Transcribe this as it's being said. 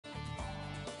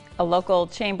A local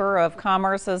chamber of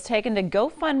commerce has taken to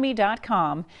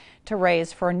GoFundMe.com to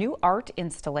raise for a new art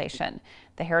installation.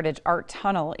 The Heritage Art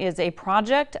Tunnel is a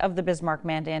project of the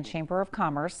Bismarck-Mandan Chamber of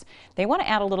Commerce. They want to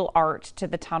add a little art to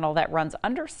the tunnel that runs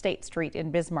under State Street in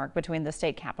Bismarck between the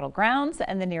state capitol grounds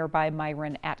and the nearby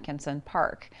Myron Atkinson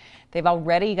Park. They've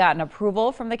already gotten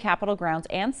approval from the Capitol grounds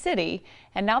and city,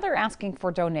 and now they're asking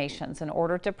for donations in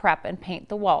order to prep and paint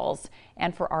the walls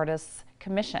and for artists'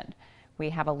 commission. We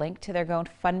have a link to their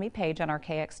GoFundMe page on our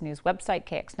KX News website,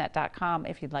 kxnet.com,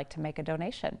 if you'd like to make a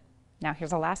donation. Now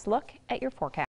here's a last look at your forecast.